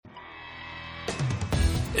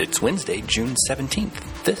It's Wednesday, June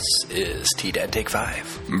 17th. This is T-Dad Take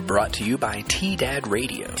 5, brought to you by T-Dad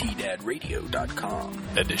Radio, tdadradio.com.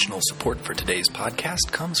 Additional support for today's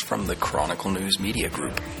podcast comes from the Chronicle News Media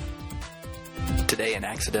Group. Today, an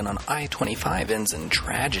accident on I-25 ends in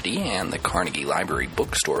tragedy, and the Carnegie Library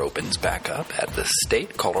bookstore opens back up at the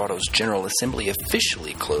state. Colorado's General Assembly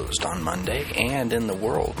officially closed on Monday, and in the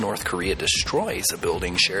world, North Korea destroys a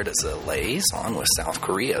building shared as a liaison with South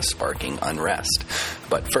Korea, sparking unrest.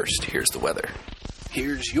 But first, here's the weather.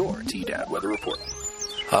 Here's your T-Dad weather report.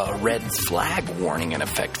 A red flag warning in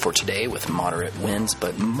effect for today with moderate winds,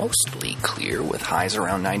 but mostly clear with highs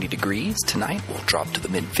around 90 degrees. Tonight will drop to the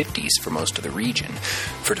mid-50s for most of the region.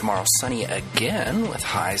 For tomorrow, sunny again with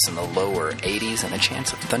highs in the lower 80s and a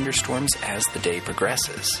chance of thunderstorms as the day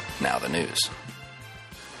progresses. Now the news.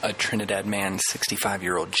 A Trinidad man,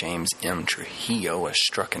 65-year-old James M. Trujillo, was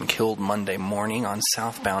struck and killed Monday morning on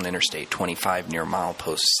southbound Interstate 25 near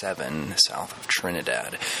milepost 7 south of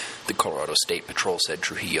Trinidad. The Colorado State Patrol said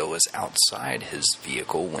Trujillo was outside his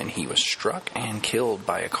vehicle when he was struck and killed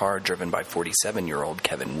by a car driven by 47-year-old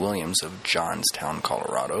Kevin Williams of Johnstown,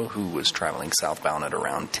 Colorado, who was traveling southbound at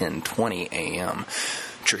around 10:20 a.m.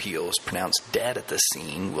 Trujillo was pronounced dead at the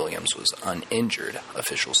scene. Williams was uninjured.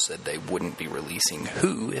 Officials said they wouldn't be releasing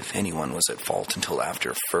who, if anyone, was at fault until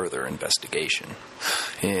after further investigation.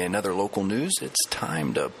 In other local news, it's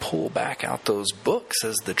time to pull back out those books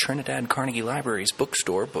as the Trinidad Carnegie Library's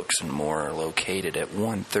bookstore, Books and More, are located at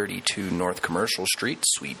 132 North Commercial Street.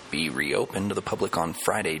 Suite B reopened to the public on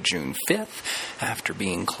Friday, June 5th, after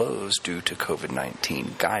being closed due to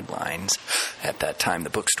COVID-19 guidelines. At that time,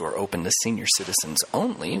 the bookstore opened to senior citizens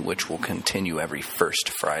only, which will continue every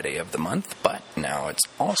first Friday of the month, but now it's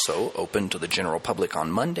also open to the general public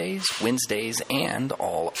on Mondays, Wednesdays, and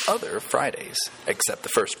all other Fridays, except the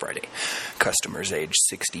first Friday. Customers age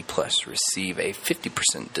 60 plus receive a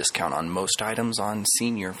 50% discount on most items on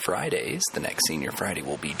Senior Fridays. The next Senior Friday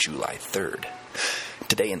will be July 3rd.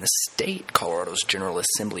 Today in the state, Colorado's General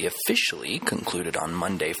Assembly officially concluded on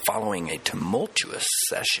Monday following a tumultuous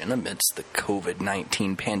session amidst the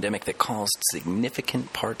COVID-19 pandemic that caused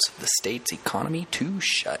significant parts of the state's economy to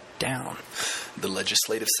shut down. The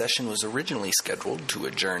legislative session was originally scheduled to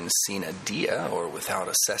adjourn sine die, or without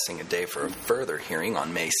assessing a day for a further hearing,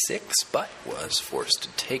 on May 6th, but was forced to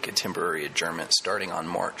take a temporary adjournment starting on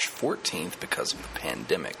March 14th because of the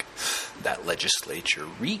pandemic. That legislature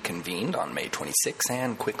reconvened on May 26th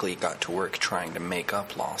and quickly got to work trying to make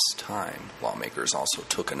up lost time. Lawmakers also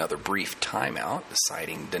took another brief timeout,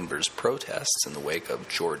 citing Denver's protests in the wake of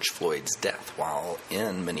George Floyd's death while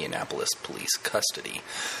in Minneapolis police custody.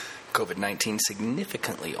 COVID-19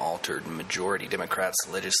 significantly altered Majority Democrats'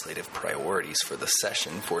 legislative priorities for the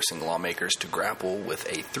session, forcing lawmakers to grapple with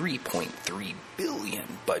a $3.3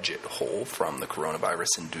 billion budget hole from the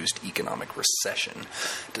coronavirus-induced economic recession.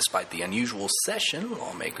 Despite the unusual session,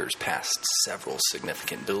 lawmakers passed several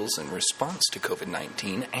significant bills in response to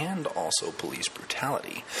COVID-19 and also police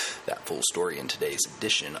brutality. That full story in today's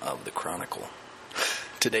edition of the Chronicle.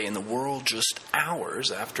 Today in the world, just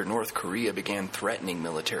hours after North Korea began threatening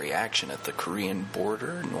military action at the Korean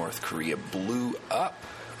border, North Korea blew up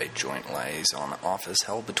a joint liaison office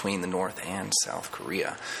held between the North and South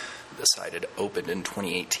Korea. The site had opened in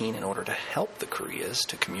 2018 in order to help the Koreas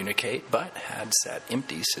to communicate, but had sat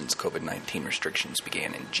empty since COVID-19 restrictions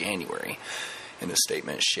began in January. In a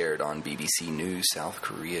statement shared on BBC News, South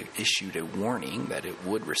Korea issued a warning that it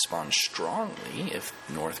would respond strongly if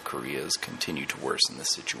North Korea's continue to worsen the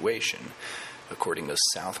situation. According to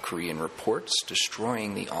South Korean reports,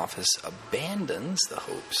 destroying the office abandons the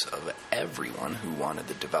hopes of everyone who wanted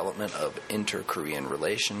the development of inter-Korean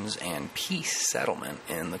relations and peace settlement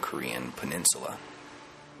in the Korean peninsula.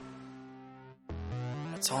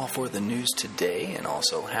 That's all for the news today, and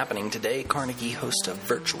also happening today, Carnegie hosts a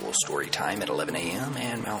virtual story time at 11 a.m.,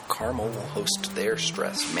 and Mount Carmel will host their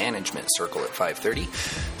stress management circle at 5:30.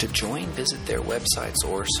 To join, visit their websites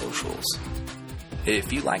or socials.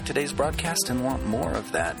 If you like today's broadcast and want more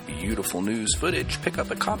of that beautiful news footage, pick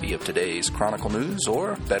up a copy of today's Chronicle News,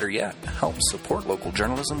 or better yet, help support local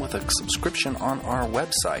journalism with a subscription on our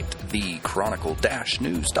website,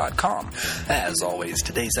 thechronicle-news.com. As always,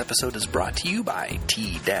 today's episode is brought to you by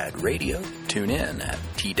T-Dad Radio. Tune in at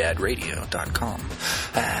tdadradio.com.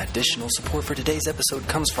 Additional support for today's episode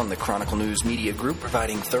comes from the Chronicle News Media Group,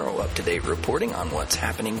 providing thorough, up-to-date reporting on what's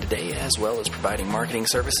happening today, as well as providing marketing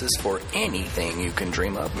services for anything you can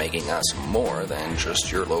dream of, making us more than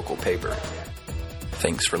just your local paper.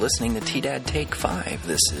 Thanks for listening to T-Dad Take 5.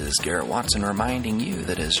 This is Garrett Watson reminding you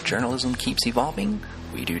that as journalism keeps evolving,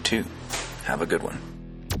 we do too. Have a good one.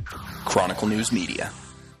 Chronicle News Media.